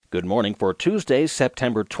Good morning for Tuesday,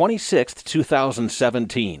 September 26,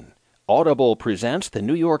 2017. Audible presents the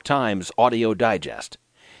New York Times Audio Digest.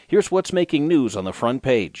 Here's what's making news on the front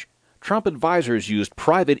page. Trump advisors used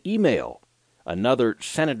private email. Another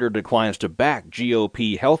senator declines to back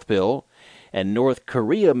GOP health bill. And North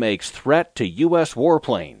Korea makes threat to U.S.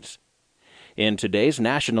 warplanes. In today's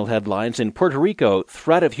national headlines, in Puerto Rico,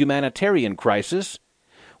 threat of humanitarian crisis.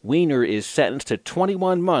 Weiner is sentenced to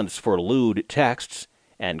 21 months for lewd texts.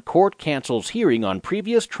 And court cancels hearing on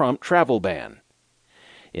previous Trump travel ban.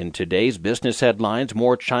 In today's business headlines,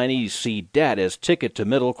 more Chinese see debt as ticket to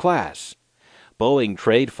middle class. Boeing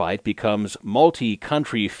trade fight becomes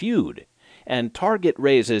multi-country feud. And Target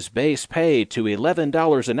raises base pay to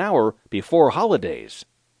 $11 an hour before holidays.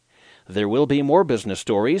 There will be more business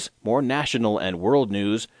stories, more national and world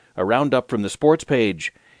news, a roundup from the sports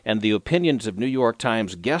page, and the opinions of New York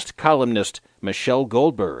Times guest columnist Michelle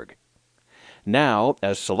Goldberg. Now,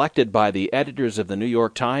 as selected by the editors of the New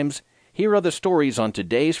York Times, here are the stories on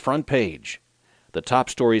today's front page. The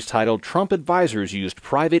top story is titled, Trump Advisors Used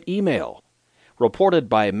Private Email, reported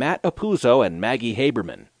by Matt Apuzzo and Maggie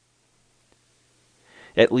Haberman.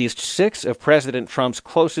 At least 6 of President Trump's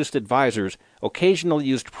closest advisors occasionally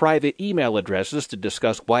used private email addresses to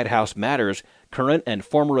discuss White House matters, current and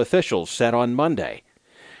former officials said on Monday.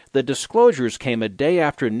 The disclosures came a day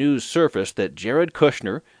after news surfaced that Jared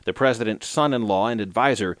Kushner, the president's son-in-law and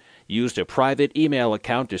advisor, used a private email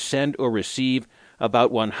account to send or receive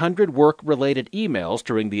about 100 work-related emails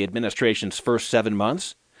during the administration's first 7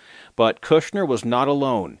 months. But Kushner was not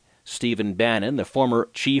alone. Stephen Bannon, the former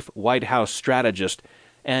chief White House strategist,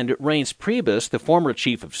 and Reince Priebus, the former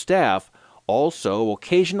chief of staff, also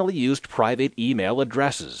occasionally used private email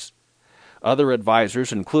addresses. Other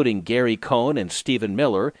advisors, including Gary Cohn and Stephen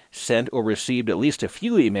Miller, sent or received at least a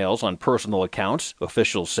few emails on personal accounts,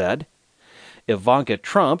 officials said. Ivanka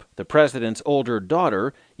Trump, the president's older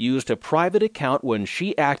daughter, used a private account when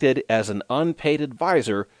she acted as an unpaid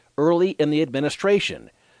advisor early in the administration,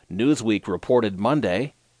 Newsweek reported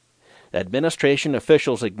Monday. Administration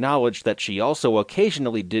officials acknowledged that she also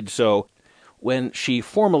occasionally did so when she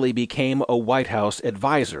formally became a White House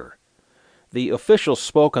advisor. The officials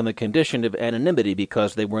spoke on the condition of anonymity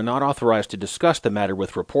because they were not authorized to discuss the matter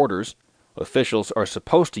with reporters. Officials are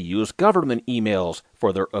supposed to use government emails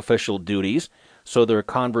for their official duties, so their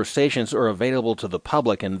conversations are available to the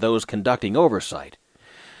public and those conducting oversight.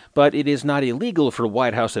 But it is not illegal for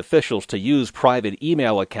White House officials to use private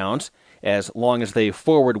email accounts as long as they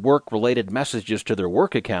forward work-related messages to their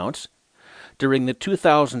work accounts. During the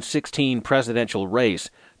 2016 presidential race,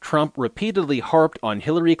 Trump repeatedly harped on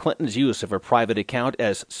Hillary Clinton's use of a private account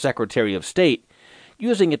as Secretary of State,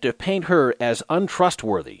 using it to paint her as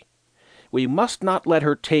untrustworthy. "We must not let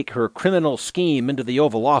her take her criminal scheme into the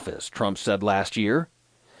Oval Office," Trump said last year.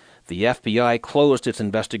 The FBI closed its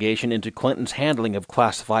investigation into Clinton's handling of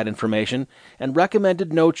classified information and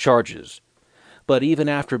recommended no charges. But even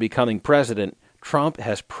after becoming president, Trump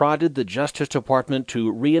has prodded the Justice Department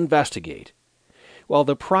to reinvestigate. While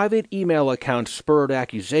the private email accounts spurred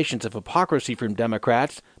accusations of hypocrisy from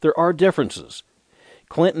Democrats, there are differences.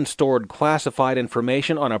 Clinton stored classified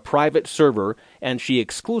information on a private server, and she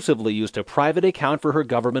exclusively used a private account for her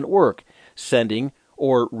government work, sending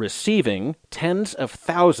or receiving tens of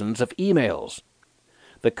thousands of emails.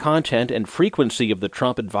 The content and frequency of the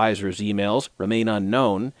Trump advisors' emails remain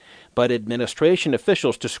unknown, but administration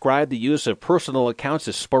officials describe the use of personal accounts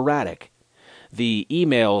as sporadic. The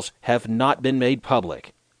emails have not been made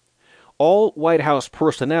public. All White House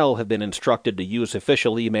personnel have been instructed to use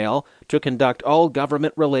official email to conduct all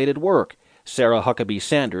government-related work, Sarah Huckabee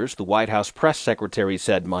Sanders, the White House press secretary,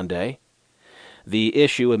 said Monday. The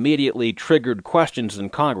issue immediately triggered questions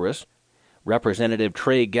in Congress. Representative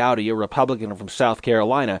Trey Gowdy, a Republican from South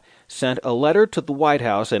Carolina, sent a letter to the White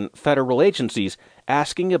House and federal agencies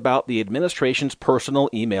asking about the administration's personal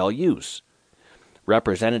email use.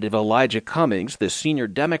 Representative Elijah Cummings, the senior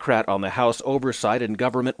Democrat on the House Oversight and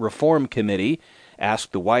Government Reform Committee,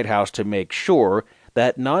 asked the White House to make sure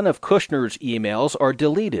that none of Kushner's emails are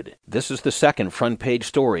deleted. This is the second front-page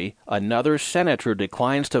story. Another senator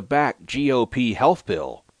declines to back GOP health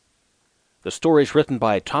bill. The story is written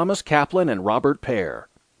by Thomas Kaplan and Robert Pear.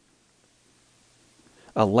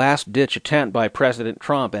 A last-ditch attempt by President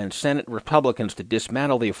Trump and Senate Republicans to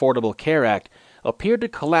dismantle the Affordable Care Act appeared to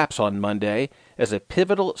collapse on Monday as a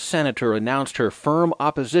pivotal senator announced her firm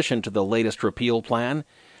opposition to the latest repeal plan,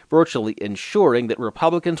 virtually ensuring that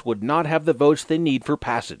Republicans would not have the votes they need for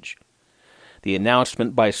passage. The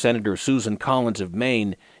announcement by Senator Susan Collins of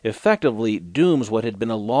Maine effectively dooms what had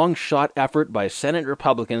been a long-shot effort by Senate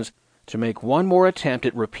Republicans to make one more attempt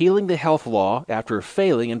at repealing the health law after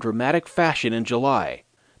failing in dramatic fashion in July.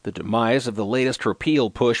 The demise of the latest repeal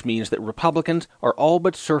push means that Republicans are all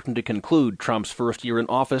but certain to conclude Trump's first year in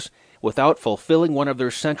office without fulfilling one of their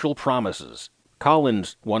central promises.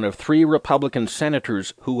 Collins, one of 3 Republican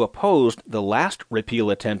senators who opposed the last repeal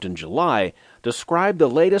attempt in July, described the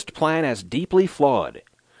latest plan as deeply flawed.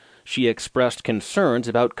 She expressed concerns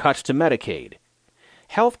about cuts to Medicaid.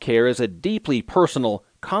 Health care is a deeply personal,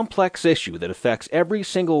 complex issue that affects every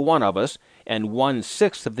single one of us and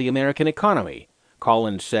 1/6 of the American economy,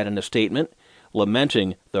 Collins said in a statement,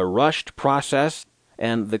 lamenting the rushed process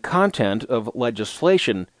and the content of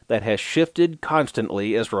legislation that has shifted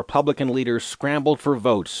constantly as Republican leaders scrambled for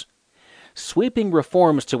votes. Sweeping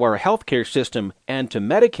reforms to our health care system and to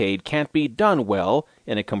Medicaid can't be done well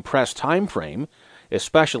in a compressed time frame,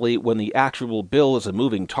 especially when the actual bill is a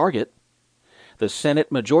moving target. The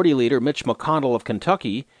Senate Majority Leader Mitch McConnell of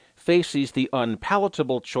Kentucky faces the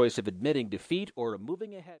unpalatable choice of admitting defeat or moving ahead.